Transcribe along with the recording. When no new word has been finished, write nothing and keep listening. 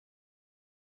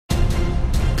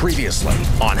Previously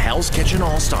on Hell's Kitchen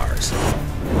All-Stars.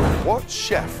 What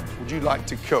chef would you like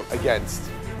to cook against?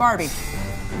 Barbie.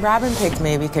 Robin picked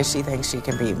me because she thinks she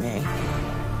can beat me.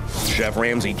 Chef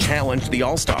Ramsay challenged the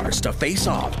All-Stars to face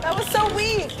off. That was so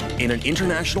weak. In an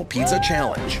international pizza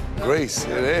challenge. Greece,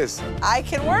 it is. I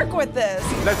can work with this.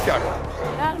 Let's go.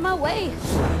 Get out of my way.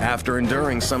 After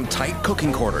enduring some tight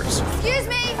cooking quarters. Excuse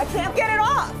me. I can't get it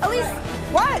off. Elise.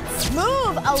 What?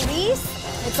 Move,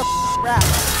 Elise. It's a wrap.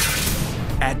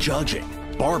 At judging,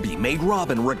 Barbie made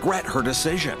Robin regret her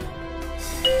decision.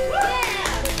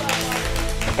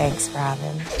 Thanks,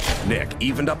 Robin. Nick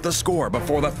evened up the score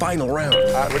before the final round.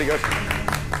 Ready, go.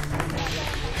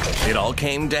 It all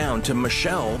came down to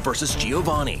Michelle versus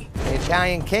Giovanni. The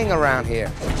Italian king around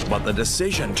here. But the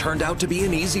decision turned out to be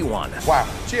an easy one. Wow,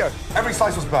 Gio, every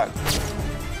slice was burnt.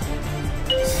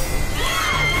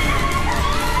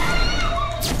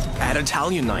 At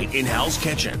Italian night in Hell's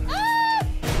Kitchen.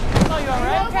 Oh, you all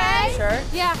right? Okay. Sure.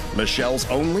 Yeah. Michelle's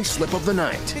only slip of the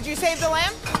night Did you save the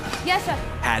lamb? Yes, sir.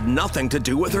 had nothing to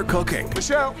do with her cooking,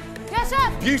 Michelle, Yes,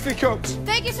 sir. beautifully cooked.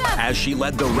 Thank you, sir. as she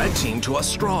led the red team to a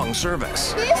strong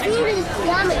service. This food is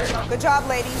yummy. Good job,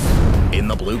 ladies. In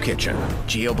the blue kitchen,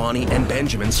 Giovanni and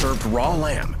Benjamin served raw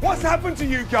lamb. What's happened to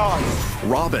you guys?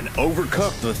 Robin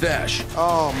overcooked the fish,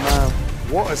 Oh, man.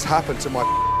 What has happened to my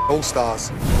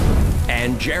All-Stars?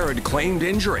 and Jared claimed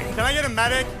injury Can I get a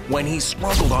medic? when he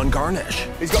struggled on garnish.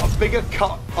 He's got a bigger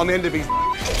cut on the end of his...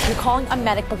 You're calling a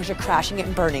medic because you're crashing it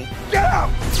and burning. Get out!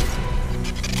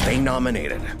 They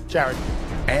nominated, Jared.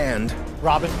 and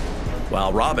Robin.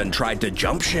 while Robin tried to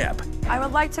jump ship, I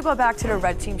would like to go back to the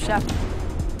red team, Chef.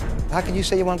 How can you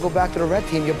say you want to go back to the red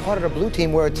team? You're part of the blue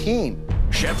team. We're a team.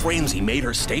 Chef Ramsay made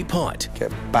her stay put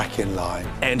Get back in line.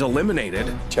 and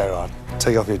eliminated, Gerard,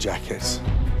 take off your jackets.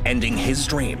 ending his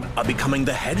dream of becoming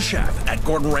the head chef at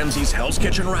Gordon Ramsay's Hell's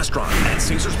Kitchen restaurant at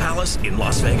Caesar's Palace in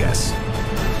Las Vegas.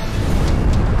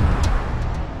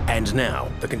 And now,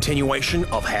 the continuation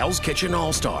of Hell's Kitchen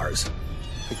All-Stars.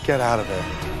 Get out of there.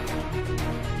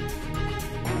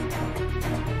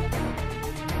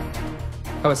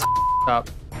 I was up.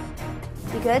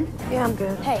 You good? Yeah, I'm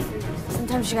good. Hey,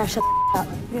 sometimes you gotta shut up.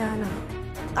 Yeah, I know.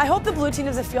 I hope the blue team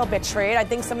doesn't feel betrayed. I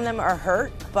think some of them are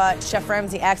hurt, but Chef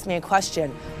Ramsay asked me a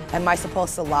question. Am I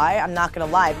supposed to lie? I'm not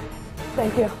gonna lie.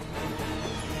 Thank you.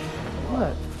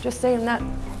 What? Just saying that.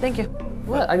 Thank you.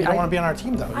 What? I mean, You don't want to be on our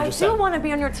team, though. You I just do said. want to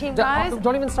be on your team, guys.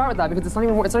 Don't even start with that because it's not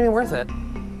even worth it.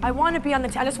 I want to be on the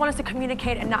team. I just want us to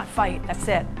communicate and not fight. That's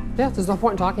it. Yeah, there's no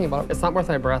point in talking about it. It's not worth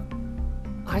my breath.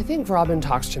 I think Robin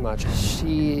talks too much.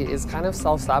 She is kind of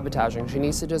self-sabotaging. She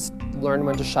needs to just learn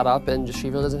when to shut up, and she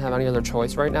really doesn't have any other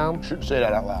choice right now. Shouldn't say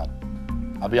that out loud.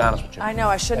 I'll be honest with you. I know.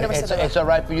 I should never say that. It's all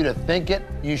right for you to think it.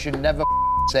 You should never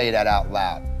say that out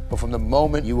loud. But from the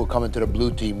moment you were coming to the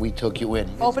blue team, we took you in.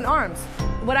 Open arms.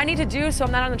 What I need to do so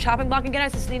I'm not on the chopping block again, I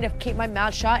just need to keep my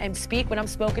mouth shut and speak when I'm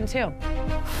spoken to.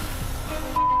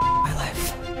 My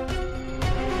life.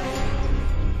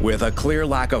 With a clear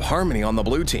lack of harmony on the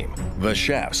blue team, the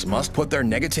chefs must put their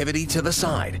negativity to the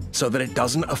side so that it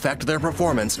doesn't affect their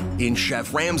performance in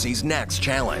Chef Ramsay's next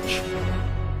challenge.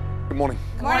 Good morning.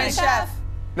 Good morning, Chef.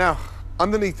 Now,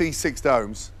 underneath these 6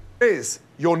 domes is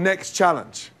your next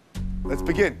challenge. Let's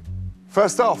begin.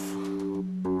 First off,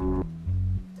 one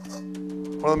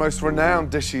of the most renowned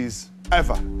dishes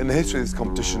ever in the history of this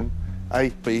competition, a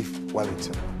beef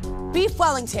Wellington. Beef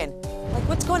Wellington. Like,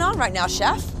 what's going on right now,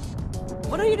 Chef?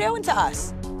 What are you doing to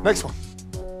us? Next one.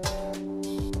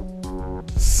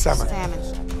 Salmon.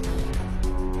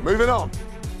 Moving on.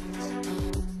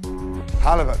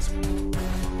 Halibut.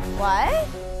 What?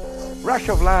 Rack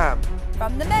of lamb.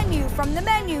 From the menu, from the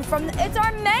menu, from the... It's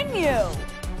our menu.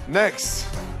 Next,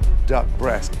 duck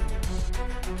breast.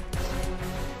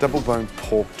 Double bone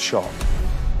pork chop.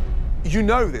 You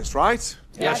know this, right?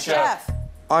 Yes, Chef.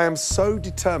 I am so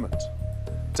determined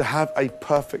to have a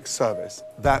perfect service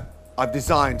that I've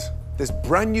designed this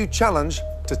brand new challenge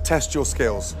to test your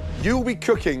skills. You'll be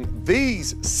cooking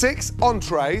these 6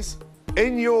 entrees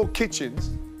in your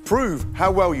kitchens. Prove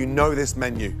how well you know this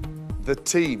menu. The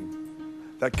team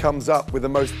that comes up with the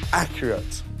most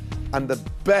accurate and the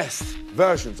best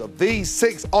versions of these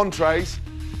 6 entrees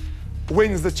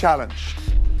wins the challenge.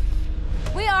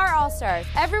 We are All-Stars.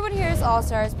 Everyone here is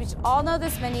All-Stars. We should all know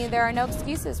this menu. There are no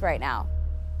excuses right now.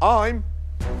 I'm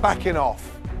backing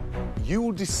off. You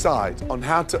will decide on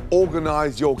how to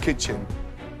organize your kitchen.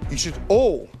 You should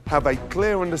all have a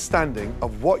clear understanding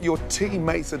of what your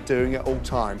teammates are doing at all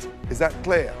times. Is that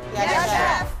clear? Yes,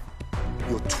 Chef.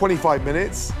 Your 25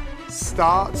 minutes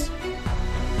starts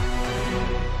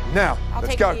now. I'll Let's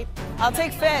take go. the lead. I'll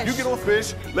take fish. You get on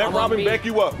fish, let I'm on Robin meat. back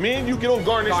you up. Me and you get on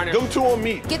garnish, go two on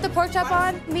meat. Get the pork chop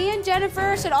on. Me and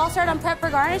Jennifer should all start on prep for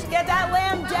garnish. Get that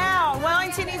lamb down.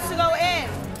 Wellington needs to go in.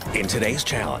 In today's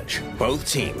challenge, both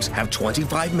teams have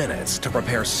 25 minutes to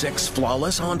prepare 6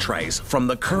 flawless entrees from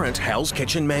the current Hell's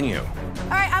Kitchen menu. All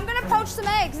right, I'm gonna poach some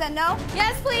eggs then, no?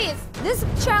 Yes, please. This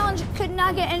challenge could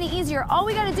not get any easier. All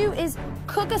we gotta do is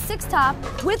cook a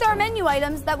 6-top with our menu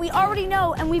items that we already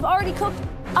know and we've already cooked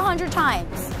 100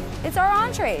 times. It's our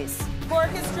entrees.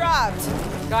 Pork is dropped.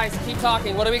 Guys, keep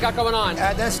talking. What do we got going on?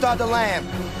 Then start the lamb.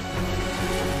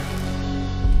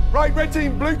 Right, red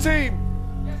team, blue team,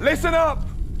 listen up.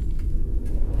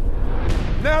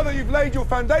 Now that you've laid your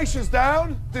foundations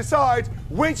down, decide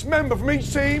which member from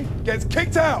each team gets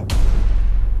kicked out.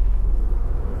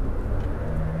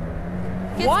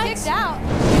 Gets kicked out.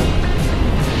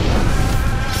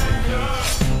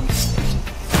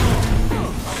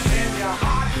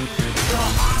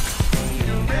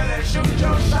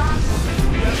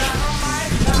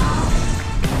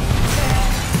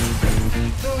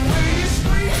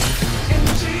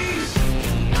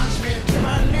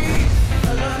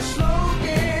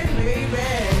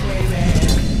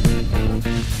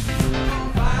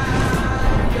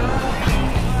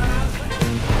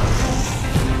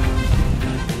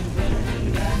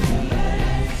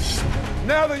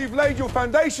 Now that you've laid your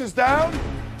foundations down,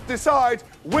 decide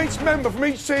which member from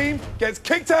each team gets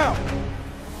kicked out.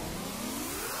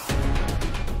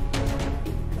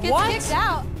 Gets kicked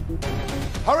out.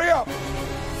 Hurry up.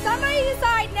 Somebody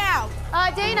decide now.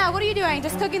 Dana, what are you doing?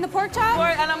 Just cooking the pork chop?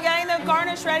 And I'm getting the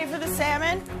garnish ready for the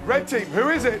salmon. Red team, who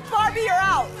is it? Barbie, you're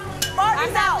out. Barbie's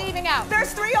I'm not out. leaving out.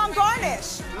 There's 3 on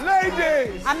garnish.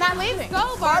 Ladies! I'm not leaving.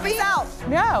 Go, Barbie's out.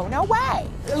 No, no way.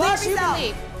 At least you can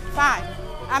leave. Fine.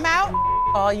 I'm out.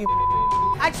 All you.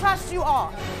 I trust you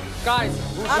all. Guys,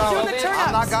 I'm doing the turn-ups.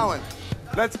 I'm not going.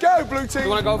 Let's go, blue team. you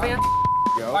want to go, Van?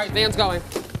 All right, Van's going.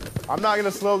 I'm not gonna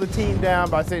slow the team down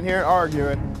by sitting here and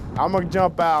arguing. I'm gonna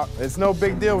jump out. It's no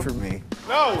big deal for me.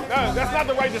 No, that's not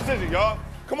the right decision, y'all.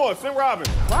 Come on, send Robin.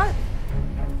 What?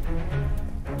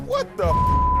 What the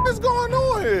is going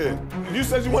on here? You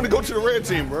said you wanted to go to the red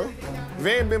team, bro.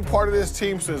 Van been part of this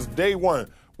team since day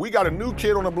one. We got a new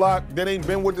kid on the block that ain't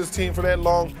been with this team for that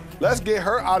long. Let's get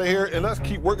her out of here and let's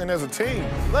keep working as a team.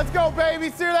 Let's go,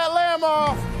 baby. Sear that lamb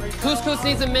off. Couscous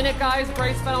needs a minute, guys.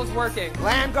 Brace funnel's working.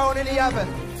 Lamb going in the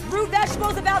oven. Root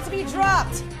vegetables about to be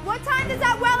dropped. What time does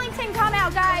that Wellington come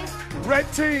out, guys? Red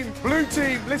team, blue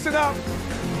team, listen up.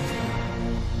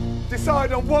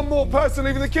 Decide on one more person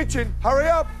leaving the kitchen. Hurry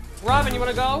up. Robin, you want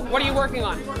to go? What are you working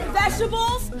on?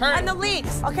 Vegetables and the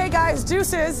leeks. Okay, guys,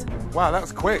 juices. Wow, that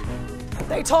was quick.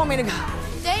 They told me to go.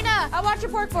 Dana, I'll watch your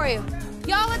pork for you.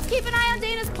 Y'all, let's keep an eye on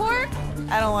Dana's pork.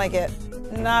 I don't like it.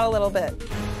 Not a little bit.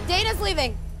 Dana's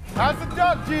leaving. How's the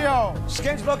duck, Gio?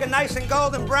 Skin's looking nice and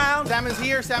golden brown. Salmon's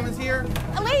here, salmon's here.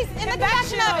 Elise, in the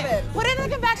convection oven. Put it in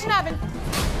the convection oven.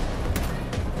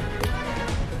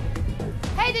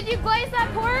 Hey, did you glaze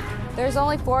that pork? There's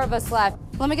only 4 of us left.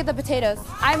 Let me get the potatoes.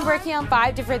 I'm working on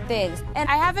 5 different things, and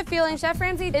I have a feeling Chef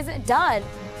Ramsay isn't done.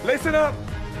 Listen up.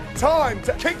 Time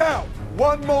to kick out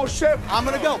one more chef. I'm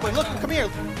gonna go, but look, come here.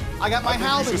 I got my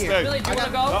halibut here. Billy, do you want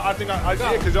to go? No, I think I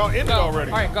did because y'all ended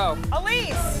already. All right, go.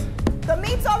 Elise, the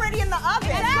meat's already in the oven.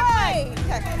 Exactly.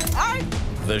 Okay. All right.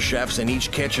 The chefs in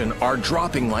each kitchen are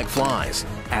dropping like flies,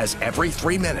 as every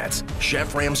 3 minutes,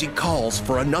 Chef Ramsay calls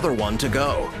for another one to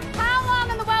go. How long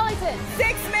in the Wellington?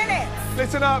 6 minutes.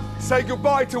 Listen up. Say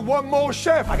goodbye to one more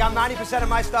chef. I got 90% of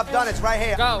my stuff done. It's right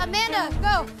here. Go. Amanda,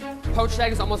 go. Poached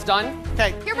egg is almost done.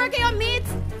 Okay. You're working on meats?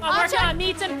 I'm working on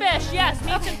meats and fish. Yes,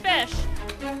 meats and fish.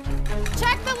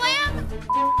 Check the lamb.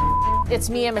 It's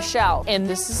me and Michelle, and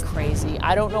this is crazy.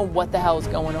 I don't know what the hell is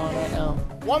going on right now.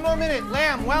 1 more minute.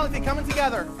 Lamb, Wellington coming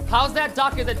together. How's that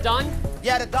duck? Is it done?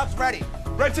 Yeah, the duck's ready.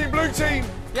 Red team, blue team.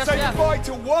 Yes, say chef. goodbye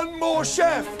to one more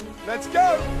chef. Let's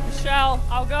go. Michelle,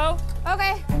 I'll go.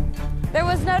 Okay. There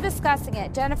was no discussing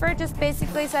it. Jennifer just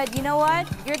basically said, you know what?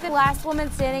 You're the last woman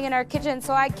standing in our kitchen,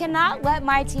 so I cannot let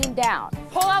my team down.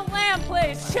 Pull out lamb,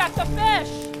 please. Check the fish.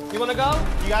 You want to go?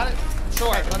 You got it?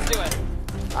 Sure, let's do it.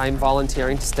 I'm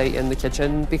volunteering to stay in the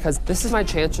kitchen because this is my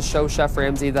chance to show Chef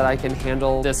Ramsay that I can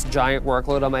handle this giant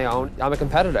workload on my own. I'm a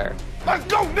competitor. Let's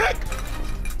go, Nick.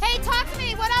 Hey, talk to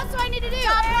me. What else do I need to do?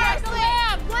 Check the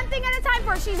lamb. One thing at a time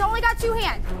first. She's only got 2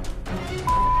 hands.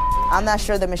 I'm not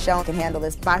sure that Michelle can handle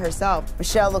this by herself.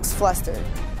 Michelle looks flustered.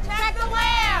 Check the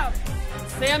lamb.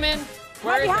 Salmon,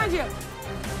 Right behind you.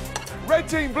 Red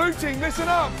team, blue team, listen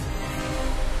up.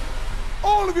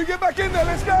 All of you get back in there.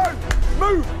 Let's go.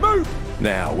 Move, move.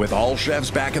 Now, with all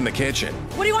chefs back in the kitchen,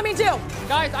 What do you want me to do?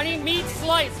 Guys, I need meat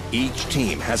sliced. each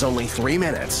team has only 3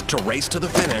 minutes to race to the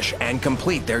finish and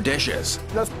complete their dishes.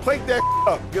 Let's plate that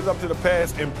up, get up to the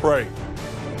pass, and pray.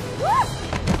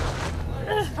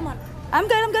 Come on. I'm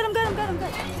good, I'm good, I'm good, I'm good, I'm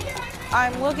good.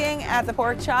 I'm looking at the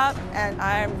pork chop, and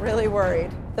I'm really worried.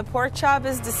 The pork chop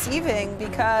is deceiving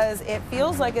because it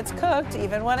feels like it's cooked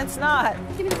even when it's not.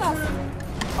 Give me the sauce.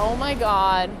 Oh my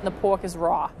God, the pork is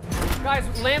raw. Guys,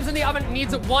 lamb's in the oven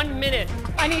needs 1 minute.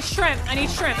 I need shrimp, I need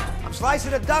shrimp. I'm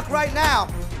slicing a duck right now.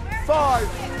 5,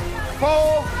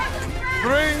 4,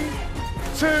 3,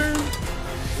 2,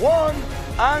 1,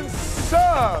 and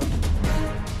serve.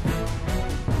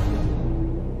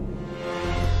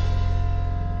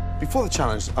 Before the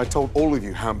challenge, I told all of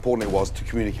you how important it was to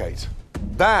communicate.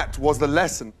 That was the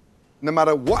lesson. No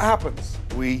matter what happens,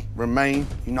 we remain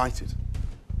united.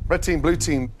 Red team, blue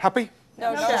team, happy?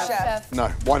 No, chef. No,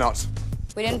 why not?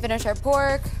 We didn't finish our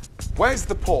pork. Where's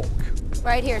the pork?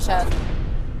 Right here, chef.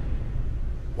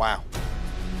 Wow.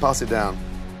 Pass it down.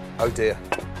 Oh dear.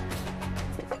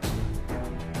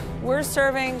 We're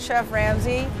serving Chef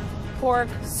Ramsay pork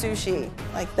sushi.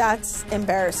 Like, that's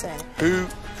embarrassing. Who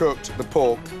cooked the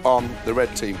pork on the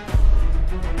red team?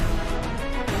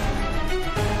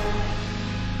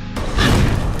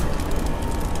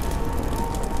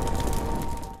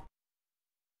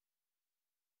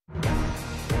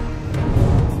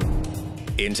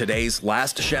 In today's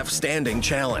Last Chef Standing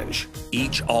challenge,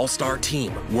 each all-star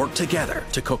team worked together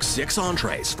to cook 6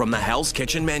 entrees from the Hell's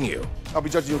Kitchen menu. I'll be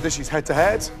judging your dishes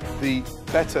head-to-head. The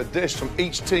better dish from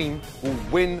each team will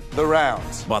win the round.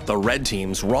 But the red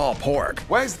team's raw pork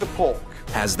Where's the pork?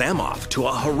 has them off to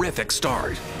a horrific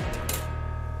start.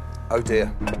 Oh dear.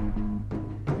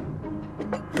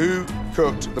 Who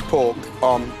cooked the pork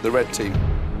on the red team?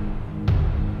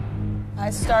 I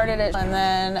started it, and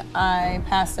then I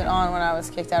passed it on when I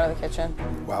was kicked out of the kitchen.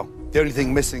 Well, the only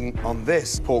thing missing on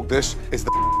this pork dish is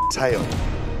the tail.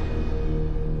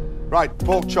 Right,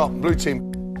 pork chop, blue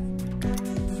team.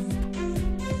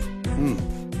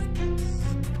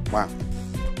 Wow.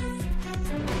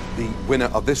 The winner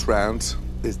of this round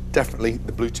is definitely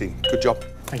the blue team. Good job.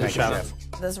 Thank you, Chef.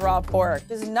 This raw pork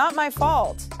is not my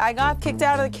fault. I got kicked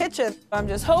out of the kitchen. I'm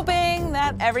just hoping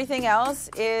that everything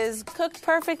else is cooked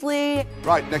perfectly.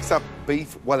 Right, next up,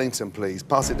 beef Wellington, please.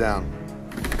 Pass it down.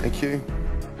 Thank you.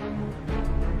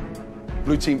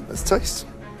 Blue team, let's taste.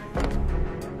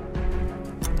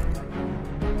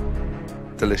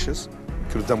 Delicious.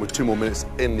 Could have done with 2 more minutes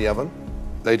in the oven.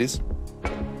 Ladies.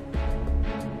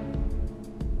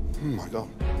 Oh my God.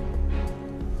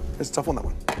 It's a tough one, that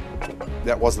one.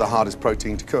 That was the hardest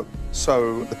protein to cook.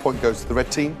 So the point goes to the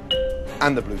red team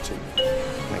and the blue team.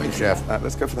 Thank you, Chef.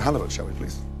 Let's go for the halibut, shall we,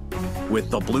 please? With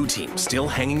the blue team still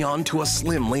hanging on to a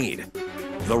slim lead,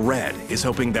 the red is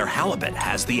hoping their halibut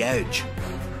has the edge.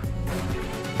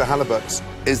 The halibut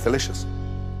is delicious.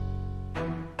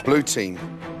 Blue team.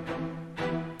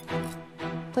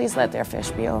 Please let their fish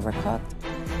be overcooked.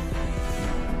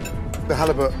 The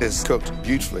halibut is cooked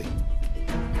beautifully.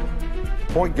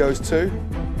 Point goes to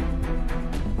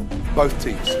both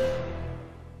teams.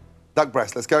 Duck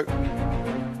breast, let's go.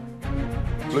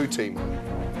 Blue team.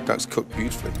 Duck's cooked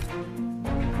beautifully.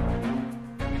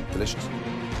 Delicious.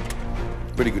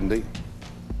 Really good indeed.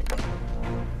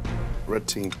 Red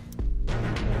team.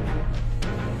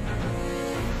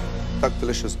 Duck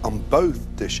delicious on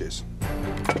both dishes.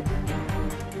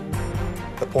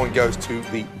 The point goes to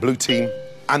the blue team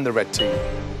and the red team.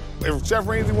 If Chef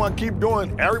Ramsay want to keep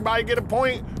doing, everybody get a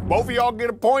point, both of y'all get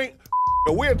a point,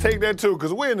 we'll take that too,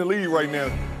 because we're in the lead right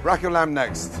now. Rack of lamb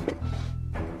next.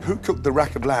 Who cooked the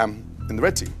rack of lamb in the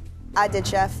red team? I did,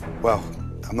 Chef. Well,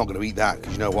 I'm not going to eat that,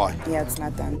 because you know why. Yeah, it's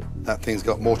not done. That thing's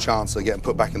got more chance of getting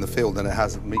put back in the field than it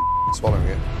has me swallowing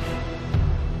it.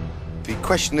 The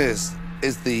question is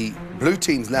the blue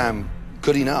team's lamb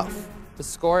good enough? The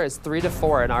score is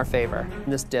 3-4 in our favor.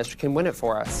 This dish can win it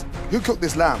for us. Who cooked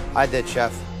this lamb? I did,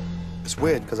 Chef. It's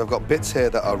weird, because I've got bits here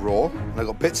that are raw, and I've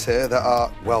got bits here that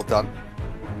are well done,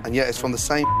 and yet it's from the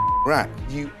same rack.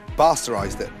 You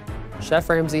bastardized it. Chef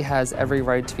Ramsay has every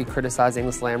right to be criticizing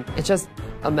this lamb. It's just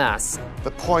a mess.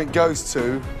 The point goes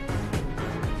to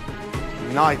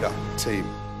neither team.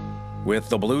 With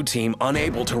the blue team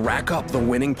unable to rack up the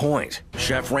winning point,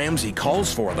 Chef Ramsay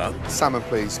calls for the salmon,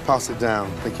 please. Pass it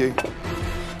down. Thank you.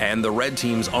 And the red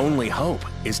team's only hope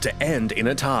is to end in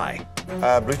a tie.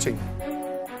 Blue team.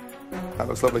 That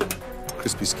looks lovely.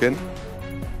 Crispy skin.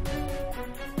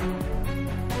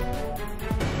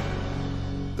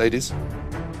 Ladies,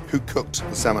 who cooked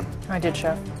the salmon? I did,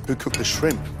 Chef. Who cooked the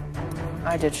shrimp?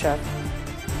 I did, Chef.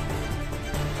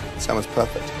 Salmon's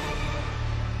perfect.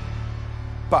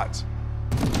 But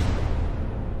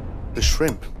the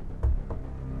shrimp,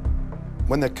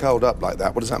 when they're curled up like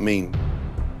that, what does that mean?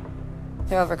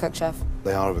 They're overcooked, Chef.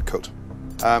 They are overcooked.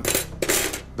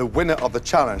 The winner of the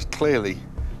challenge, clearly,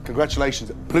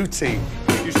 congratulations, blue team.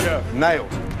 Thank you, Chef. Nailed.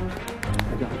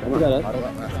 We got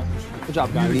it. Good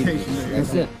job, guys.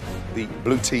 That's it. The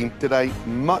blue team did a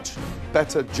much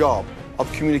better job of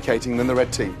communicating than the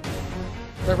red team.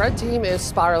 The red team is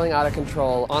spiraling out of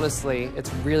control. Honestly,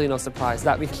 it's really no surprise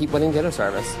that we keep winning dinner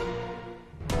service.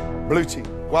 Blue team,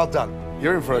 well done.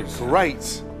 You're in for a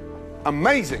great,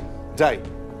 amazing day.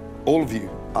 All of you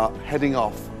are heading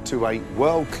off to a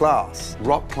world-class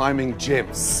rock climbing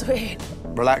gym. Sweet.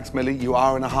 Relax, Millie, you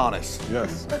are in a harness.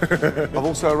 Yes. I've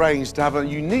also arranged to have a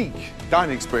unique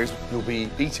dining experience. You'll be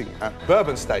eating at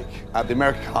Bourbon Steak at the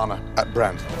Americana at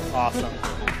Brand. Awesome.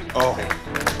 Oh.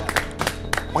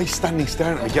 Why are you standing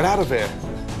staring at me? Get out of here.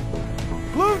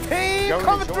 Blue team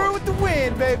coming through with the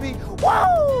win, baby.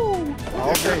 Woo!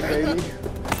 All day, baby.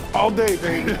 All day,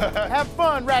 baby. Have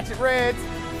fun, Ratchet Reds.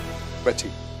 Red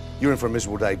team, you're in for a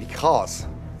miserable day because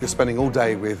you're spending all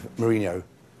day with Mourinho.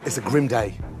 It's a grim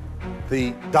day.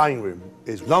 The dining room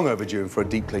is long overdue for a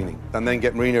deep cleaning, and then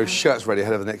get Mourinho's shirts ready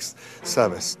ahead of the next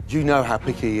service. You know how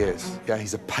picky he is. Yeah,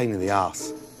 he's a pain in the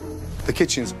ass. The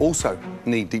kitchens also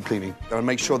need deep cleaning. Gotta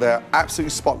make sure they're absolutely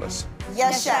spotless.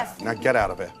 Yes, Chef. Now get out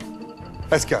of here.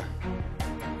 Let's go.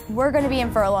 We're gonna be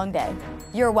in for a long day.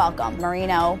 You're welcome,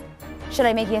 Marino. Should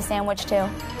I make you a sandwich too?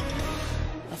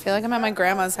 I feel like I'm at my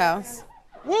grandma's house.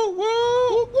 Woo, woo,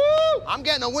 woo, woo! I'm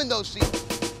getting a window seat.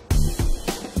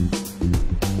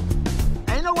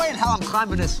 Ain't no way in hell I'm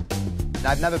climbing this.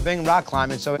 I've never been rock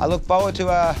climbing, so I look forward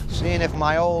to seeing if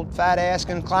my old fat ass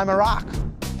can climb a rock.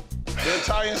 The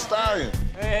Italian Stallion.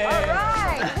 Hey. All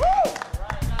right. Woo!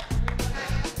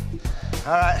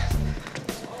 All right.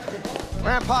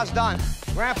 Grandpa's done.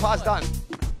 Grandpa's done.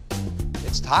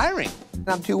 It's tiring.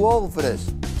 I'm too old for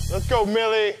this. Let's go,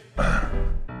 Millie.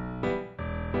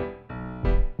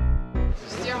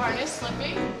 Is your harness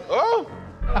slipping? Oh!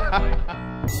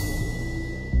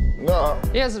 No.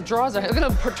 He has the drawers. Look at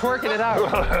him twerking it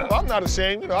out. I'm not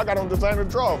ashamed. You know, I got on designer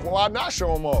drawers. Why not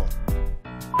show them off?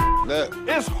 Look.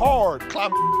 It's hard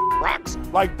climbing rocks.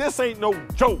 Like, this ain't no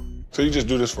joke. So you just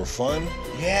do this for fun?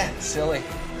 Yeah, silly.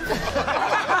 Oh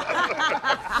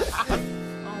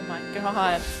my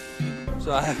God.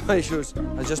 So I have my shoes.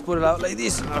 I just put it out like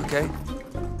this, okay?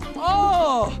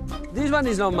 Oh, this one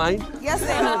is not mine. Yes,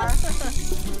 they are.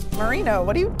 Marino,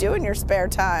 what do you do in your spare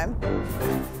time?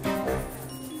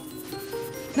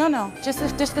 No, just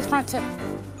the front tip.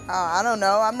 I don't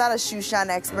know. I'm not a shoe shine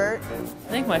expert. I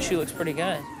think my shoe looks pretty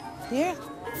good. Yeah.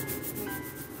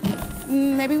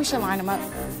 Maybe we should line them up.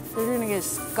 They're gonna get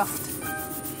scuffed.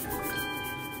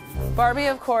 Barbie,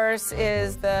 of course,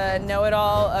 is the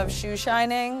know-it-all of shoe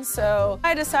shining, so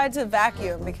I decided to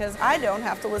vacuum because I don't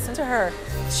have to listen to her.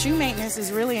 Shoe maintenance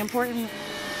is really important.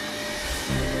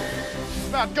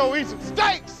 About to go eat some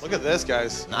steaks. Look at this,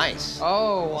 guys. Nice.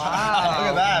 Oh, wow. Look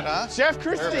at that, huh? Chef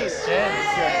Christine.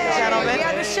 Gentlemen. We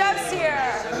have the chefs here.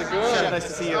 Good. Nice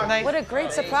to see you. What a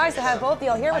great surprise to have both of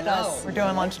y'all here with us. We're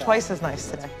doing lunch twice as nice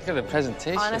today. Look at the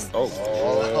presentation. Honestly.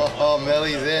 Oh,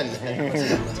 Millie's in.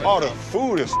 Oh, the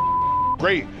food is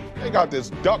great. They got this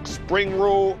duck spring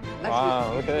roll.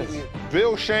 Wow, look at this.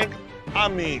 Bill shank. I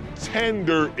mean,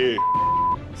 tender-ish.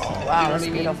 Wow, that's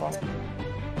beautiful.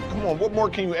 Come on, what more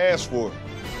can you ask for?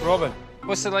 Robin,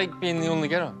 what's it like being the only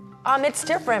girl? It's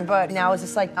different, but now it's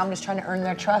just like, I'm just trying to earn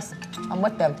their trust. I'm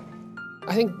with them.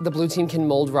 I think the blue team can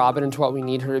mold Robin into what we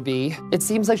need her to be. It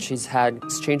seems like she's had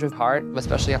this change of heart,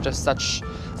 especially after such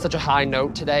a high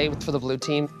note today for the blue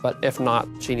team. But if not,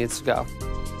 she needs to go.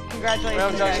 Congratulations.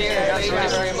 Well done, thank you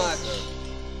very much.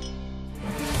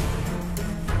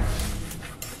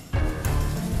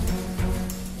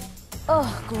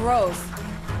 Ugh, gross.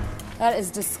 That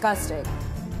is disgusting.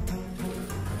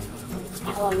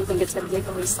 How long do you think it's gonna take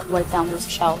to least wipe down those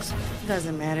shelves?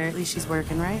 Doesn't matter. At least she's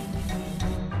working, right?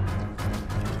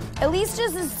 Elise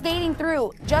just is skating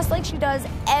through, just like she does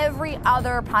every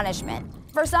other punishment.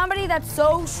 For somebody that's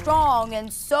so strong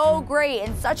and so great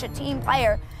and such a team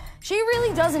player, she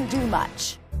really doesn't do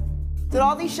much. Did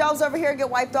all these shelves over here get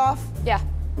wiped off? Yeah.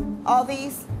 All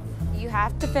these? You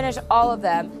have to finish all of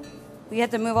them. We have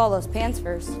to move all those pans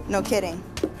first. No kidding.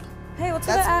 Hey, what's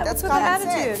That's with the common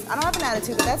attitude? sense. I don't have an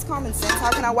attitude, but that's common sense. How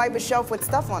can I wipe a shelf with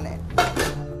stuff on it?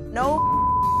 No,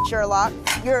 Sherlock.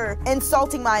 You're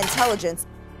insulting my intelligence.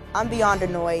 I'm beyond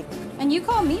annoyed. And you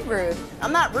call me rude.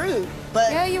 I'm not rude,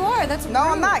 but... Yeah, you are. That's rude. No,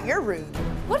 I'm not. You're rude.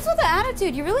 What's with the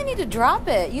attitude? You really need to drop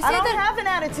it. You say I don't that... have an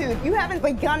attitude. You haven't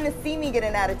begun to see me get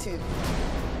an attitude.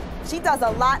 She does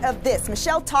a lot of this.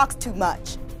 Michelle talks too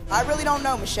much. I really don't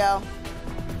know, Michelle.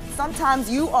 Sometimes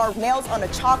you are nails on a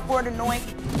chalkboard annoying.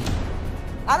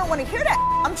 I don't want to hear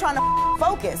that. I'm trying to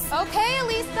focus. Okay,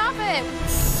 Elise, stop it.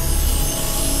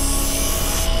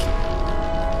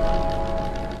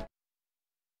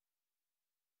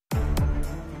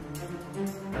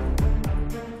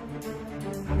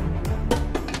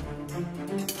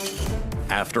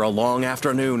 After a long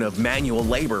afternoon of manual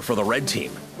labor for the red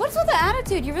team, What's with the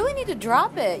attitude? You really need to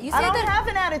drop it. You I say don't that. have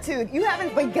an attitude. You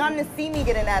haven't begun to see me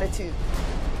get an attitude.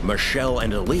 Michelle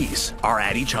and Elise are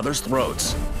at each other's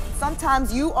throats.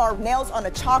 Sometimes you are nails on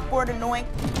a chalkboard annoying.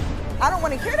 I don't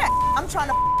want to hear that. I'm trying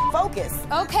to focus.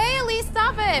 Okay, Elise,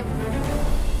 stop it.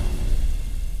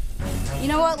 You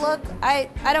know what? Look, I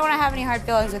don't want to have any hard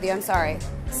feelings with you. I'm sorry.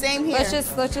 Same here. Let's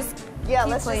just yeah, keep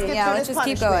let's playing. just get Yeah, through let's this just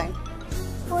keep punishment.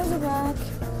 going. Boys are back.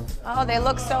 Oh, they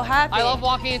look so happy. I love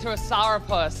walking into a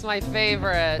sourpuss, my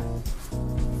favorite.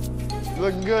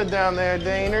 Looking good down there,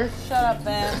 Daner. Shut up,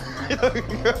 man.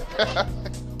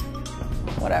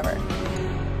 Whatever.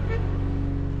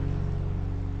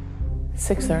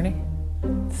 6:30?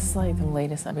 This is like the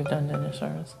latest that we've done dinner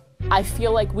service. I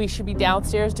feel like we should be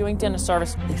downstairs doing dinner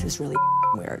service. This is really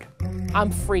weird. I'm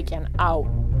freaking out.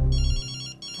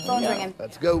 Phone's ringing.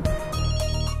 Let's go.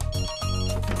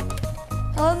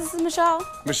 Hello, this is Michelle.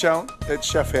 Michelle, it's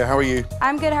Chef here. How are you?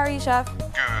 I'm good. How are you, Chef?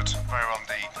 Good, very well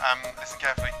indeed. Listen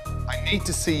carefully. I need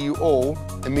to see you all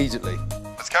immediately.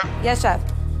 Let's go. Yes, Chef.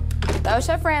 That was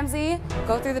Chef Ramsay.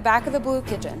 Go through the back of the blue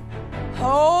kitchen.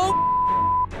 Oh,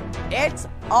 it's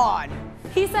on.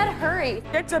 He said hurry.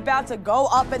 It's about to go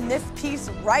up in this piece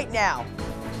right now.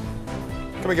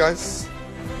 Come here, guys.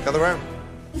 Gather round.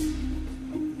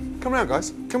 Come round,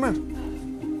 guys. Come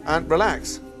round. And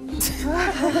relax.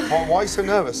 Why are you so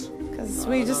nervous? Because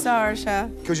we just saw her, Chef.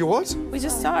 Because you're what? We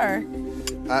just saw her.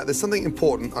 There's something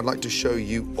important I'd like to show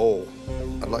you all.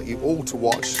 I'd like you all to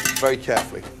watch very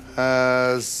carefully.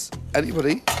 Has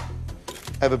anybody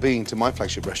ever been to my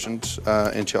flagship restaurant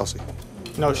in Chelsea?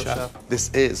 No, Chef. This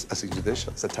is a signature dish.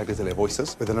 It's a tagliatelle of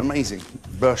oysters with an amazing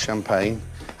beurre champagne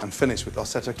and finished with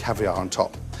Osseta caviar on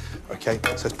top. Okay,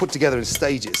 so it's put together in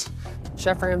stages.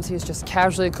 Chef Ramsay is just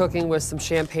casually cooking with some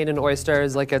champagne and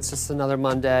oysters like it's just another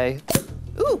Monday.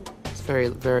 Ooh! It's a very,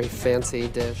 very fancy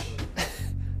dish.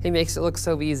 He makes it look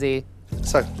so easy.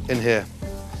 So, in here,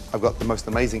 I've got the most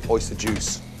amazing oyster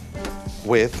juice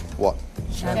with what?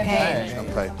 Champagne.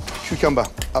 Champagne. Cucumber,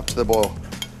 up to the boil.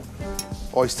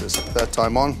 Oysters, third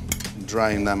time on,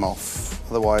 drain them off.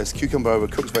 Otherwise, cucumber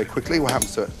overcooks very quickly. What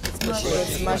happens to it? It's mushy.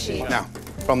 It's mushy. Now,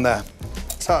 from there,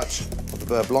 touch of the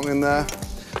beurre blanc in there.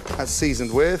 That's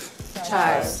seasoned with?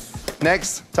 Chives.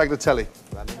 Next, tagliatelle.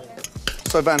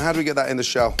 So, Van, how do we get that in the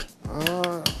shell?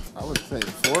 I would say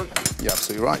fork. You're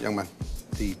absolutely right, young man.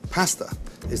 The pasta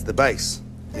is the base,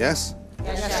 yes?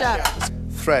 Yes, Chef.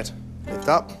 Thread, lift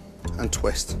up and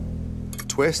twist.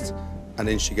 Twist, and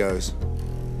in she goes.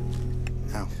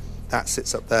 Now, that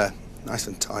sits up there, nice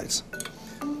and tight.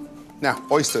 Now,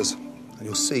 oysters, and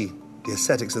you'll see the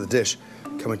aesthetics of the dish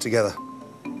coming together.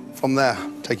 From there,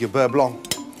 take your beurre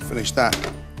blanc, finish that.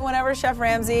 Whenever Chef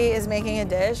Ramsay is making a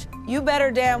dish, you better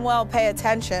damn well pay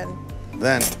attention.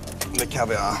 Then, the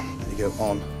caviar, you go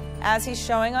on. As he's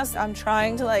showing us, I'm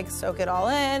trying to like soak it all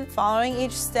in, following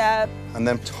each step. And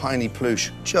then tiny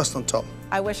ploosh just on top.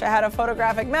 I wish I had a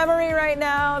photographic memory right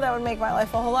now. That would make my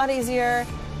life a whole lot easier.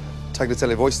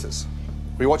 Tagliatelle of oysters.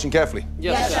 Are you watching carefully?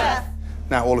 Yes, Chef.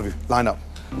 Now, all of you, line up.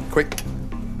 Quick.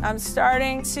 I'm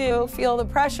starting to feel the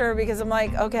pressure because I'm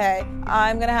like, okay,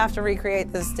 I'm gonna have to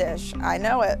recreate this dish. I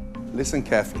know it. Listen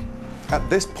carefully. At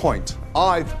this point,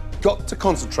 I've got to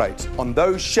concentrate on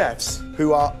those chefs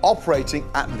who are operating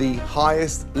at the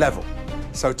highest level.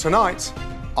 So tonight,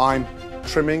 I'm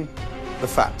trimming the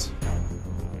fat.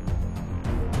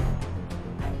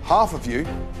 Half of you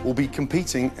will be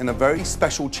competing in a very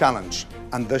special challenge,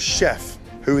 and the chef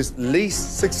who is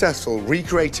least successful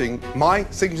recreating my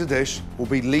signature dish will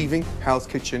be leaving Hell's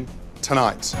Kitchen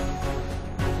tonight.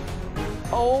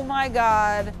 Oh my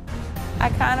God. I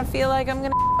kind of feel like I'm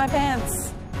gonna my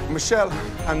pants. Michelle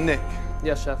and Nick.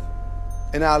 Yes, Chef.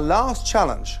 In our last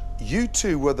challenge, you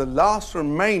two were the last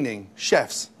remaining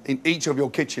chefs in each of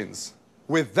your kitchens.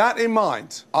 With that in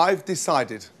mind, I've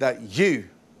decided that you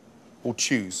will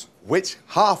choose which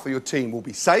half of your team will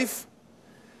be safe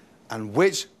and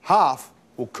which half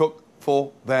will cook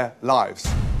for their lives.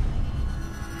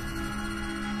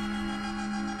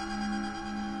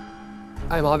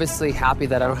 I'm obviously happy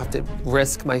that I don't have to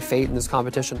risk my fate in this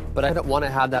competition, but I don't want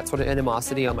to have that sort of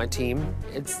animosity on my team.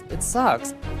 It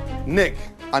sucks. Nick,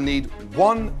 I need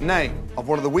one name of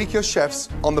one of the weakest chefs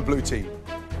on the blue team.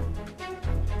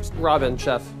 Robin,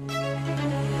 Chef.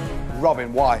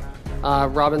 Robin, why?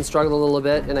 Robin struggled a little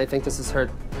bit, and I think this is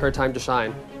her time to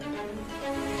shine.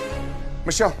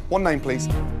 Michelle, one name, please.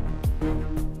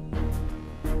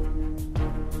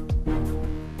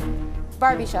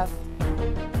 Barbie, chef.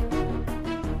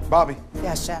 Barbie,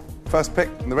 Yes, chef. first pick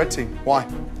in the red team. Why?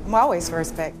 I'm always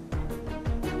first pick.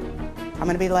 I'm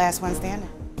gonna be the last one standing.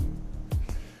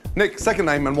 Nick, second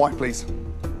name and why, please?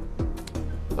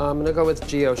 I'm gonna go with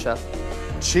Gio, chef.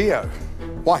 Gio.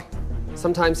 Why?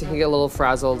 Sometimes he can get a little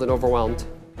frazzled and overwhelmed.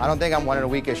 I don't think I'm one of the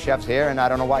weakest chefs here, and I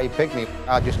don't know why he picked me.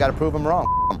 I just got to prove him wrong.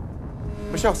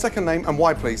 Michelle, second name and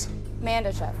why, please?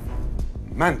 Manda, chef.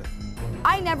 Manda.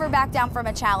 I never back down from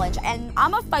a challenge, and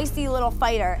I'm a feisty little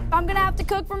fighter. If I'm gonna have to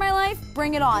cook for my life,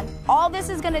 bring it on. All this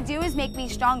is gonna do is make me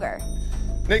stronger.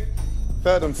 Nick,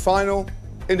 third and final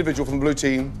individual from the blue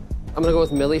team. I'm gonna go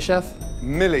with Millie, chef.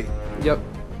 Millie. Yep.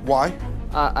 Why?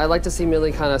 I'd like to see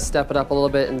Millie kind of step it up a little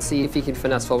bit and see if he can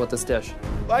finesse Phil with this dish.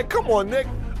 Like, come on, Nick.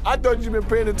 I thought you'd been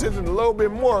paying attention a little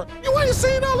bit more. You ain't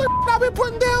seen all the I've been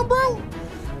putting down, bro.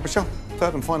 Michelle,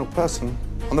 third and final person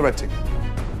on the red team.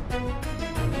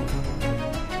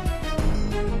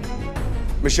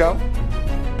 Michelle?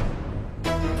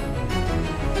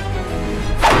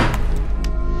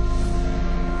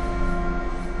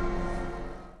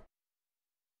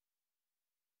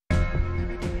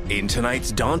 In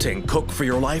tonight's daunting Cook for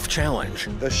Your Life challenge,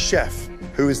 The chef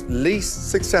who is least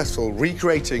successful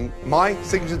recreating my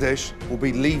signature dish will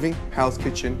be leaving Hell's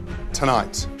Kitchen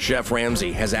tonight. Chef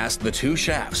Ramsay has asked the two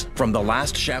chefs from the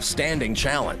Last Chef Standing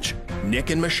challenge, Nick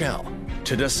and Michelle,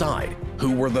 to decide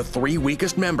who were the three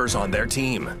weakest members on their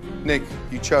team. Nick,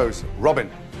 you chose Robin,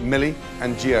 Millie,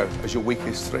 and Gio as your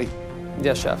weakest three.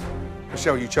 Yes, chef.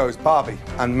 Michelle, you chose Barbie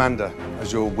and Manda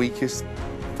as your weakest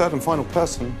third and final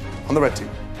person on the red team.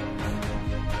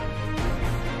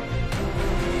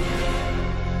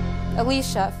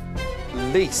 Elise, chef.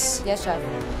 Lise. Yes, chef.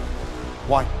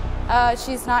 Why?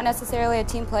 She's not necessarily a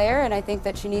team player, and I think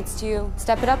that she needs to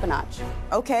step it up a notch.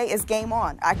 Okay, it's game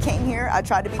on. I came here, I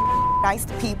tried to be nice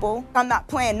to people. I'm not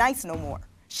playing nice no more.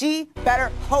 She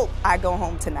better hope I go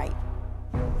home tonight.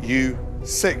 You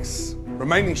 6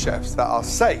 remaining chefs that are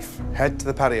safe, head to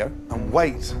the patio and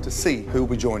wait to see who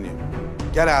will join you.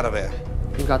 Get out of here.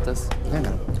 You got this.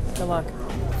 Good luck.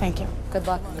 Thank you. Good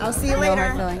luck. I'll see you No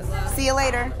hard later. feelings. See you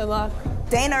later. Good luck.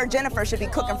 Dana or Jennifer should be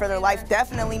cooking for their life,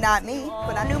 definitely not me.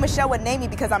 But I knew Michelle would name me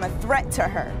because I'm a threat to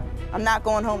her. I'm not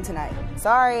going home tonight.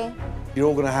 Sorry. You're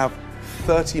all gonna have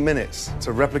 30 minutes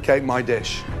to replicate my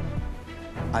dish.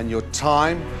 And your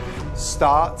time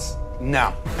starts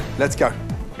now. Let's go.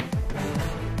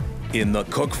 In the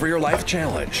Cook for Your Life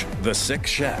challenge, the 6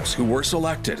 chefs who were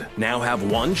selected now have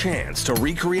one chance to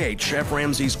recreate Chef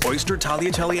Ramsay's oyster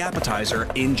tagliatelle appetizer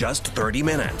in just 30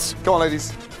 minutes. Come on,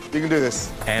 ladies. You can do this.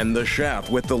 And the chef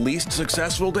with the least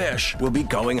successful dish will be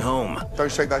going home. Don't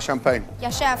shake that champagne. Yeah,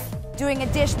 chef. Doing a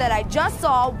dish that I just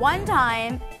saw one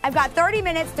time. I've got 30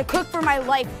 minutes to cook for my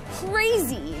life.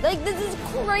 Crazy. Like, this is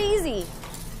crazy.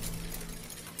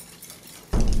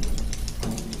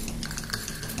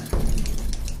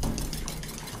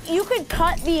 You could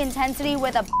cut the intensity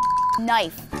with a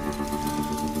knife.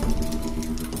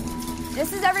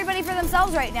 This is everybody for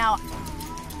themselves right now.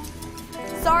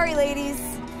 Sorry, ladies.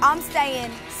 I'm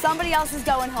staying. Somebody else is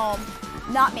going home.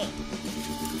 Not me.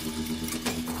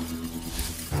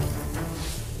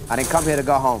 I didn't come here to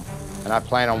go home, and I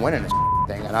plan on winning this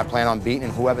thing, and I plan on beating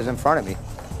whoever's in front of me.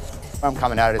 I'm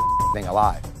coming out of this thing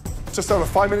alive. Just over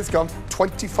 5 minutes gone,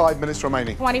 25 minutes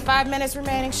remaining. 25 minutes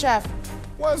remaining, chef.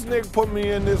 Once Nick put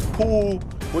me in this pool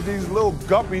with these little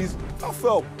guppies, I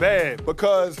felt bad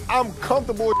because I'm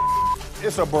comfortable.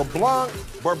 It's a beurre blanc.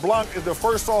 Beurre blanc is the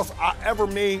first sauce I ever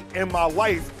made in my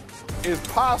life. It's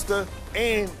pasta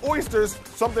and oysters,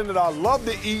 something that I love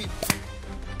to eat,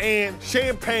 and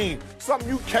champagne, something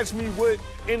you catch me with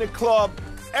in the club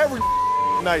every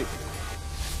night.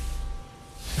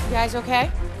 You guys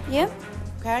okay? Yeah.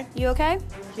 Okay. You okay?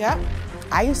 Yep.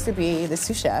 I used to be the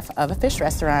sous chef of a fish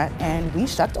restaurant, and we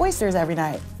shucked oysters every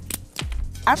night.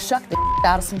 I shucked the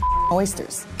out of some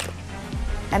oysters.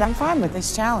 And I'm fine with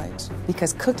this challenge,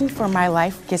 because cooking for my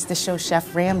life gets to show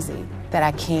Chef Ramsay that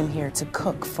I came here to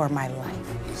cook for my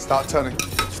life. Start turning.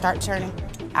 Start turning.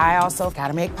 I also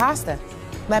gotta make pasta.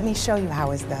 Let me show you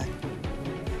how it's done.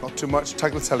 Not too much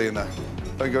tagliatelle in there.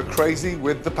 Don't go crazy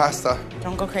with the pasta.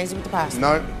 Don't go crazy with the pasta.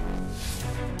 No.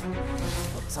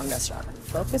 Focus on this, Robin.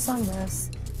 Focus on this.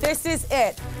 This is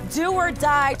it. Do or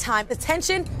die time.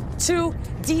 Attention to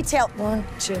detail. 1,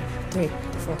 2, 3,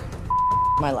 4.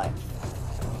 My life.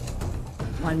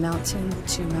 1 mountain,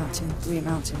 2 mountain, 3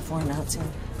 mountain, 4 mountain.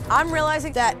 I'm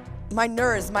realizing that My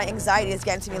nerves, my anxiety is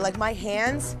getting to me. Like, my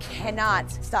hands cannot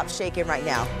stop shaking right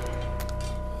now.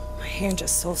 My hand's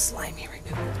just so slimy right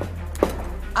now.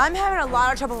 I'm having a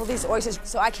lot of trouble with these oysters,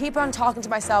 so I keep on talking to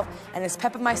myself and just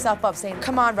pepping myself up, saying,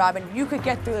 come on, Robin, you could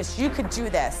get through this, you could do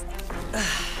this.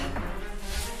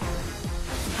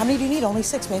 How many do you need? Only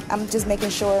 6, maybe. I'm just making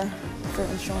sure for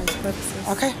insurance purposes.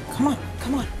 Okay, come on,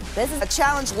 come on. This is a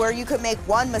challenge where you could make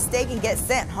one mistake and get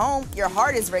sent home. Your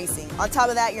heart is racing. On top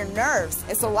of that, your nerves.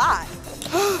 It's a lot.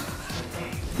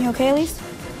 You okay, Elise?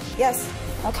 Yes.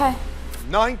 Okay.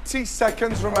 90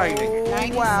 seconds remaining.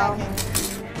 90 seconds.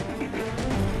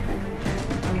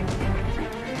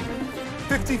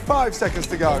 55 seconds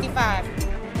to go. 55.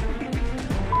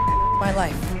 My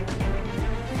life.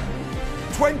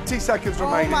 20 seconds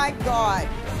remaining. Oh my God.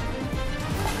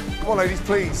 Come on, ladies,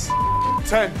 please.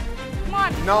 10. Come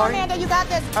on. 9. Come on, Amanda, you got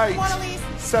this. 8. Come on, Elise.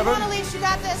 7. Come on, Elise, you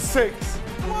got this. 6.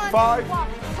 Come on. 5. Come on.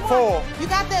 4. You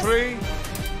got this. 3.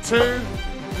 2.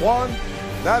 1.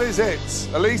 That is it.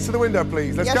 Elise, to the window,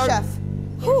 please. Let's yes, go. Chef.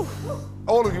 Whew.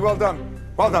 All of you, well done.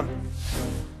 Well done.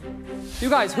 You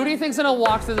guys, who do you think's gonna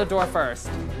walk through the door first?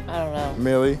 I don't know.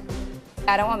 Millie.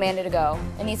 I don't want Amanda to go.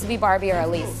 It needs to be Barbie or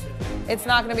Elise. It's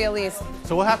not gonna be Elise.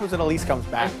 So what happens when Elise comes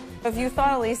back? If you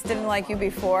thought Elise didn't like you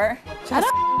before, just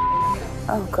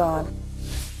Oh, God.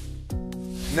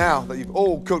 Now that you've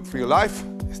all cooked for your life,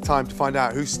 it's time to find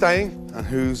out who's staying and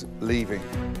who's leaving.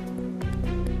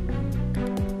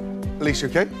 Elise, you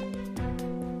okay?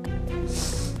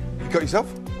 You cut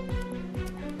yourself?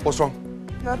 What's wrong?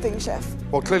 Nothing, Chef.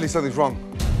 Well, clearly something's wrong.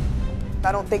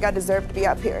 I don't think I deserve to be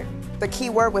up here. The key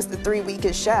word was the 3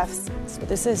 weakest chefs. That's what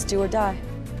this is, do or die.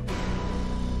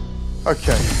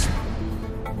 Okay.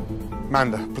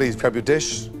 Amanda, please grab your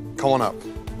dish. Come on up.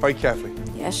 Very carefully.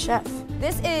 Yes, Chef.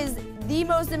 This is the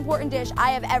most important dish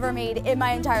I have ever made in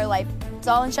my entire life. It's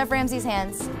all in Chef Ramsay's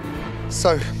hands.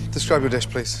 So, describe your dish,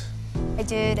 please. I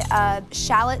did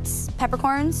shallots,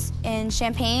 peppercorns in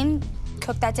champagne,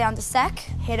 cooked that down to sec,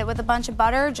 hit it with a bunch of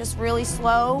butter, just really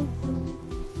slow.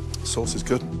 Sauce is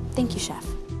good. Thank you, Chef.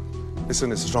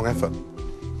 Listen, it's a strong effort.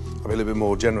 I'll be a little bit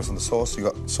more generous on the sauce. You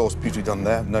got sauce beautifully done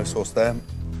there, no sauce there.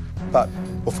 But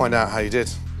we'll find out how you did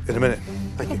in a minute.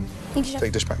 Thank you. Thank you, Chef.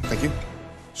 Take dish back. Thank you.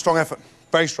 Strong effort.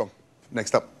 Very strong.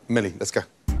 Next up, Millie. Let's go.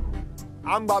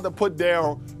 I'm about to put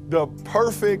down the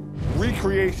perfect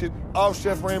recreation of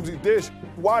Chef Ramsay's dish.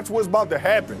 Watch what's about to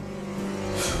happen.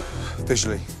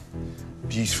 Visually,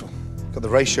 beautiful. Got the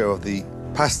ratio of the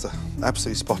pasta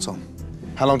absolutely spot on.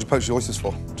 How long did you poach the oysters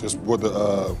for? Just brought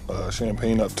the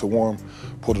champagne up to warm,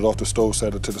 pulled it off the stove,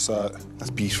 set it to the side.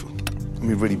 That's beautiful. I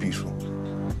mean, really beautiful.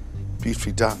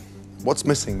 Beautifully done. What's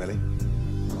missing, Millie?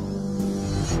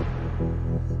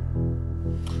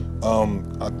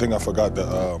 I think I forgot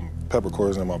the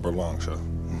peppercorns in my berlong, Chef.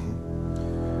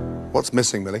 What's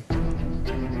missing, Millie?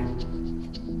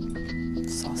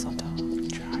 Sauce on top.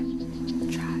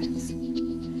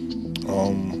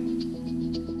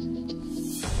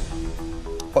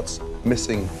 What's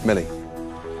missing, Millie?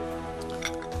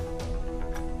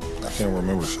 I can't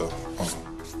remember, Chef.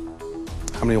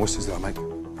 How many oysters did I make?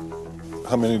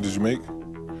 How many did you make?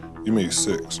 You made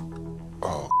 6.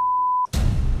 Oh.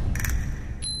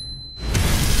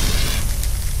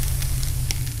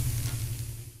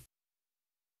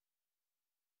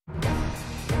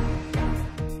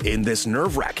 In this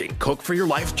nerve-wracking Cook for Your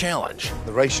Life challenge,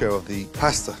 The ratio of the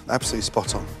pasta absolutely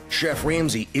spot on. Chef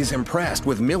Ramsay is impressed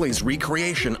with Millie's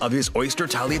recreation of his oyster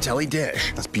tagliatelle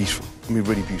dish. That's beautiful. I mean,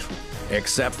 really beautiful.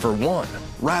 Except for one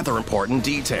rather important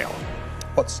detail.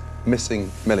 What's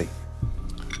missing, Millie?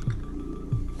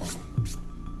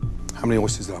 How many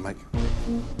oysters did I make?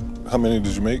 How many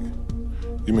did you make?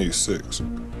 You made 6.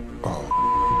 Oh.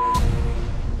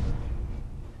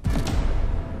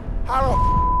 How the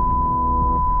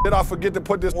did I forget to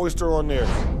put this oyster on there?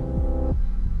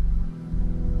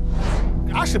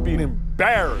 I should be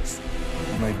embarrassed.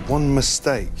 I made one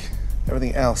mistake.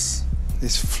 Everything else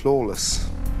is flawless.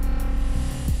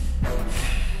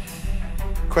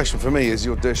 Question for me, is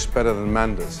your dish better than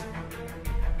Amanda's?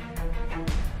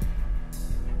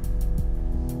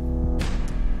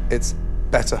 It's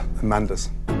better than Amanda's.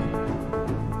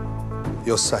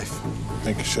 You're safe.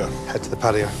 Thank you, Chef. Head to the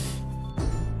patio.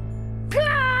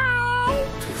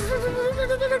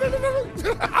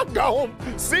 I'm gone.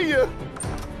 See ya.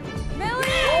 Millie!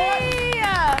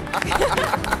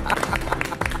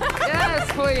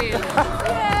 Yes, queen.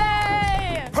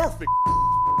 Yay! Perfect.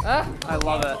 I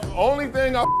love it. Only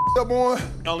thing I up on,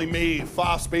 I only made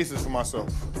 5 spaces for myself.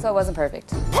 So it wasn't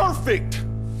perfect. Perfect.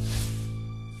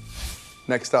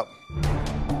 Next up,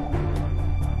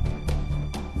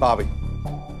 Barbie.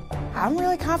 I'm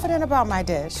really confident about my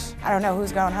dish. I don't know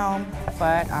who's going home,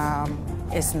 but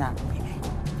it's not me.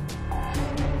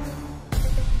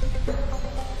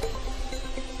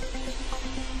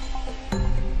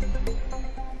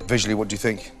 Visually, what do you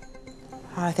think?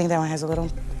 I think that one has a lot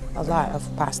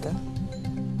of pasta.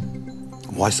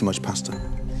 Why so much pasta?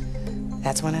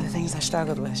 That's one of the things I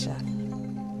struggled with, Chef.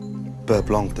 Beurre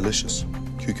blanc, delicious.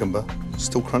 Cucumber,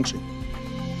 still crunchy.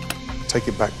 Take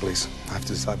it back, please. I have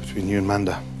to decide between you and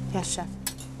Manda. Yes, Chef.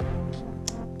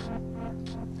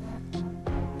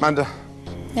 Manda,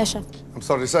 Yes, Chef. I'm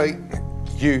sorry to say,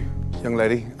 you, young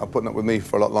lady, are putting up with me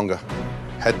for a lot longer.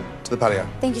 Head to the patio.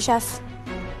 Thank you, Chef.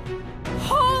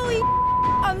 Holy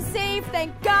I'm safe,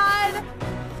 thank God.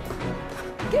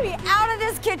 Get me out of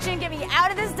this kitchen, get me out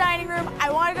of this dining room.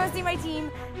 I want to go see my team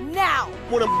now.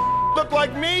 When a look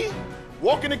like me,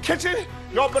 walk in the kitchen,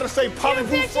 y'all better say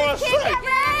parlez-vous for a sec.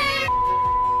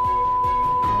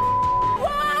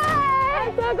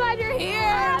 I'm so glad you're here.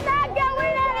 I'm not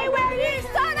going anywhere, you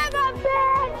son of a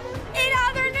bitch. In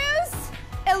other news,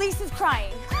 Elise is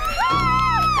crying.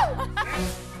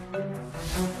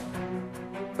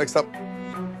 Next up,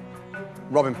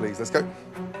 Robin, please. Let's go.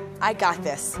 I got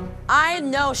this. I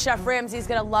know Chef Ramsay's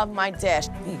gonna love my dish.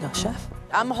 Here you go, Chef.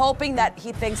 I'm hoping that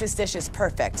he thinks his dish is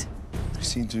perfect. You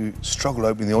seem to struggle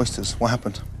opening the oysters. What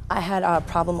happened? I had a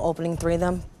problem opening 3 of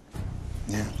them.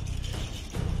 Yeah.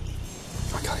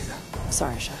 I can't eat that.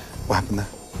 Sorry, Chef. What happened there?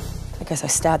 I guess I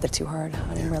stabbed it too hard.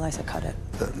 I didn't realize I cut it.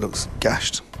 That looks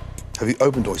gashed. Have you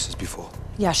opened oysters before?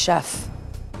 Yeah, Chef.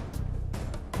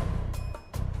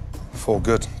 4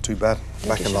 good. Too bad.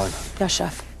 Back in line. Yeah,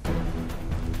 Chef.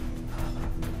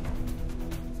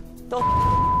 The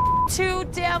 2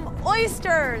 damn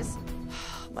oysters!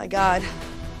 Oh, my God.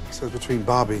 So it's between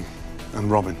Barbie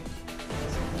and Robin.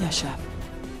 Yeah, Chef.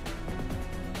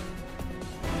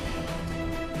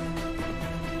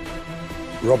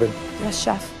 Robin, Yes,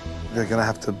 Chef. you're gonna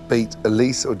have to beat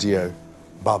Elise or Gio.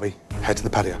 Barbie, head to the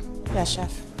patio. Yes,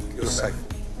 Chef. You're safe.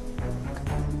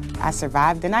 I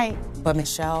survived the night, but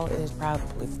Michelle is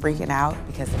probably freaking out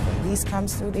because if Elise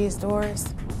comes through these doors,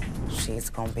 she's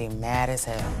gonna be mad as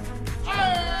hell.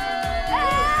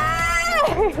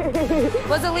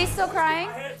 Was Elise still crying?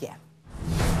 Yeah.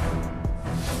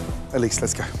 Elise,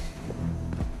 let's go.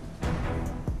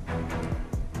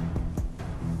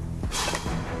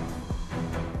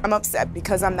 I'm upset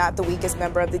because I'm not the weakest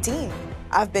member of the team.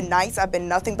 I've been nice, I've been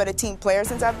nothing but a team player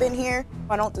since I've been here.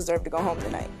 I don't deserve to go home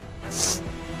tonight.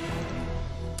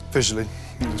 Visually,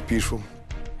 it was beautiful.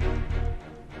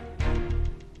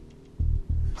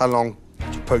 How long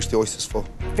did you poach the oysters for?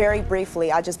 Very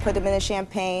briefly, I just put them in the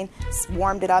champagne,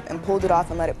 warmed it up, and pulled it off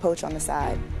and let it poach on the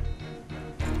side.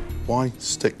 Why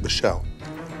stick the shell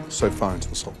so far into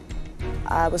the salt?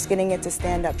 I was getting it to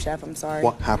stand up, Chef, I'm sorry.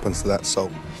 What happens to that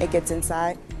salt? It gets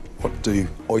inside. What do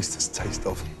oysters taste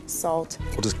of? Salt.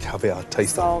 What does caviar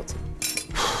taste Salt. of?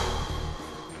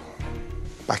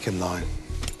 Back in line.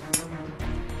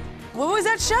 What was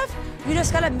that, Chef? You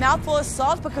just got a mouthful of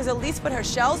salt because Elise put her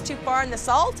shells too far in the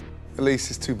salt? Elise,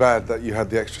 it's too bad that you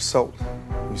had the extra salt.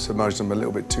 You submerged them a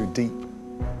little bit too deep.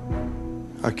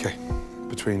 Okay,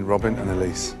 between Robin and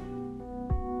Elise.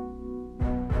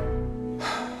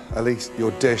 Elise,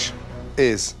 your dish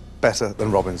is better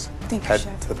than Robin's. Thank you, Head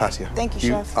Chef. to the patio. Thank you,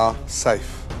 Chef. You are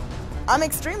safe. I'm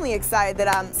extremely excited that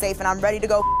I'm safe and I'm ready to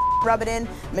go rub it in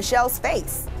Michelle's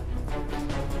face.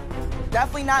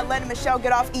 Definitely not letting Michelle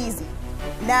get off easy.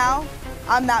 Now,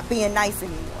 I'm not being nice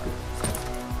anymore.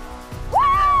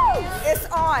 Woo! It's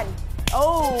on.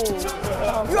 Oh,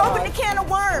 you opened a can of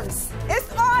worms.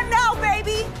 It's on now,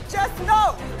 baby. Just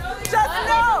know. Just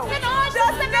know. It's been on Just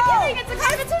since the know. beginning. It's a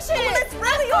competition. It's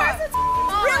really on. Of course it's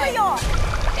really on.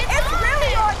 It's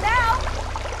really on now.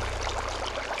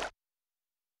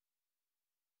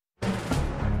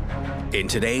 In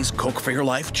today's Cook for Your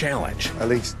Life challenge,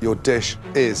 Elise, your dish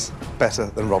is better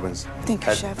than Robin's. Thank you,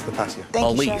 Head Chef. to the patio. Thank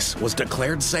you, Elise was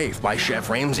declared safe by Chef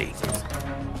Ramsay,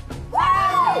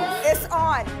 It's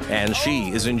on. and she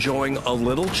is enjoying a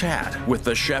little chat with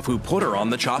the chef who put her on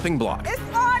the chopping block. It's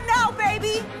on now,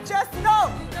 baby. Just know.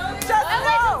 Just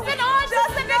know. It's been on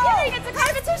since the beginning. It's a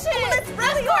competition. It's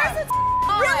really Of course on. it's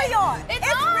on. Really on. It's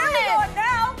really on. on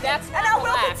now. That's and I will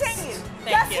relax. continue. Thank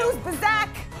Guess you. who's Bazak?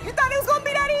 You thought it was gonna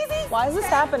be that easy? Why is this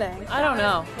happening? I don't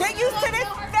know. Get used to this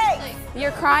face.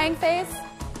 Your crying face?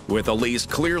 With Elise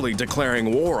clearly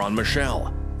declaring war on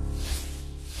Michelle.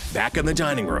 Back in the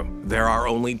dining room, there are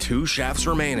only 2 chefs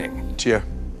remaining. Gio,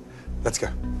 let's go.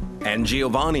 And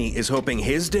Giovanni is hoping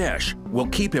his dish will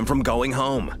keep him from going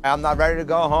home. I'm not ready to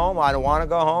go home. I don't want to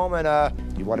go home,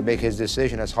 and you want to make his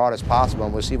decision as hard as possible,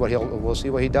 and we'll see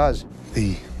what he does.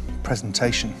 The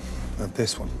presentation of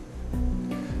this one.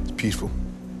 It's beautiful.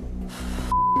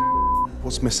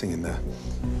 What's missing in there?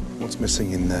 What's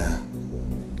missing in there?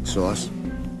 Sauce.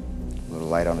 A little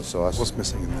light on the sauce. What's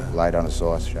missing in there? Light on the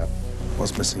sauce, chef.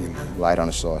 What's missing in there? Light on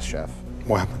the sauce, chef.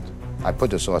 What happened? I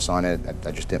put the sauce on it.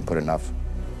 I just didn't put enough.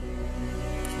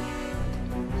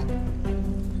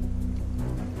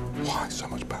 Why so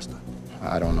much pasta?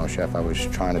 I don't know, chef. I was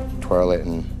trying to twirl it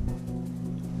and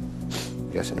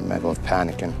I guess in the middle of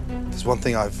panicking. There's one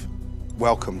thing I've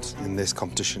welcomed in this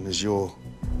competition is your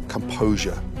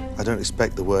composure. I don't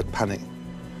expect the word panic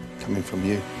coming from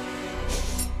you.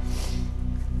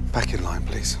 Back in line,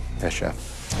 please. Yes, chef.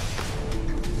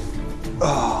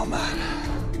 Oh, man.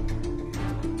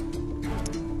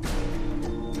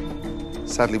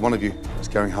 Sadly, one of you is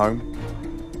going home,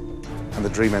 and the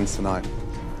dream ends tonight.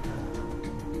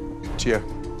 Gio,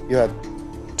 you had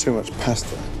too much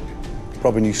pasta.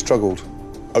 Robin, you struggled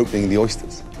opening the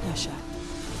oysters. Yeah,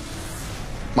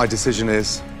 chef. My decision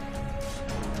is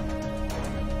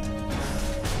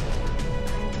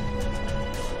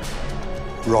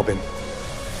Robin,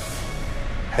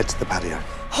 head to the patio.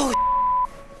 Oh,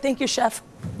 thank you, chef.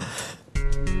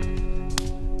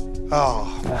 Oh,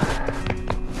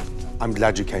 I'm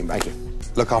glad you came back. Thank you.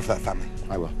 Look after that family.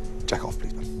 I will. Jack off,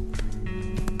 please.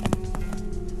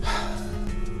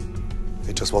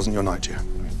 It just wasn't your night, Gio.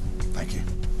 Thank you.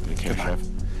 Take care, chef.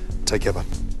 Take care, bud.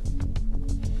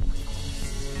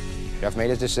 Chef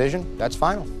made his decision. That's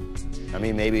final. I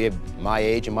mean, maybe at my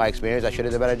age and my experience, I should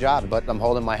have done a better job, but I'm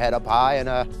holding my head up high, and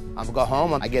I'm gonna go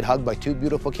home, and I get hugged by 2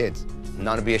 beautiful kids.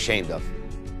 None to be ashamed of.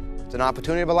 It's an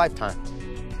opportunity of a lifetime.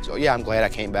 So yeah, I'm glad I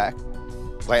came back.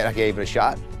 Glad I gave it a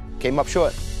shot. Came up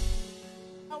short.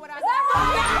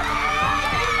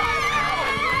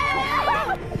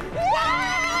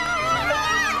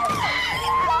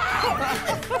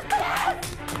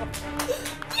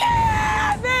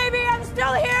 Yeah, baby, I'm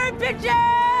still here, bitches!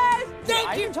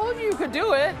 Thank you. I told you could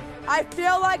do it. I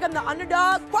feel like I'm the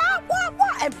underdog. Wah, wah,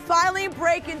 wah, and finally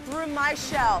breaking through my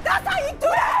shell. That's how you do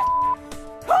that!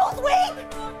 Who's weak?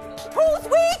 Who's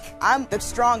weak? I'm the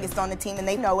strongest on the team, and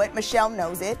they know it. Michelle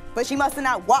knows it, but she must have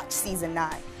not watched season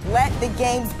 9. Let the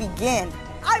games begin.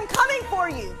 I'm coming for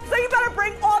you, so you better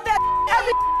bring all that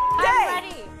every day. I'm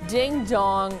ready. Ding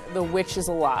dong, the witch is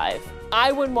alive.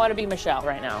 I wouldn't want to be Michelle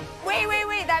right now. Wait.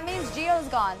 That means Gio's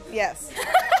gone. Yes.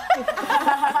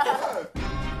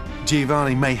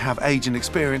 Giovanni may have age and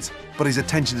experience, but his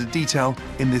attention to detail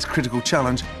in this critical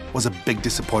challenge was a big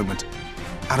disappointment.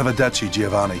 Arrivederci,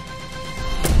 Giovanni.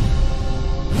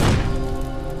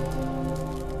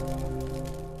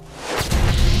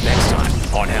 Next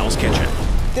time on Hell's Kitchen.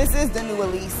 This is the new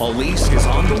Elise. Elise is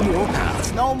on the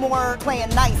warpath. No more playing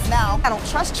nice now. I don't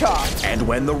trust y'all. And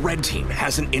when the red team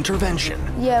has an intervention,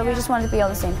 Yeah, we just wanted to be on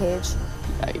the same page.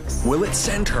 Yikes. will it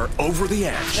send her over the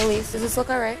edge? Elise, does this look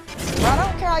all right? I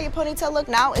don't care how your ponytail look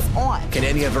now. It's on. Can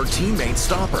any of her teammates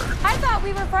stop her? I thought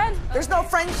we were friends. There's no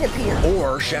friendship here.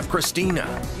 Or Chef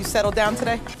Christina? You settled down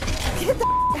today? Get the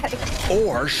out of here.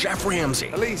 Or Chef Ramsay?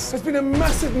 Elise, there's been a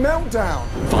massive meltdown.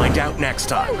 Find out next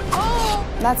time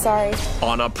Not sorry.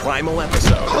 on a primal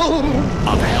episode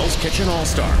of Hell's Kitchen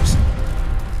All-Stars.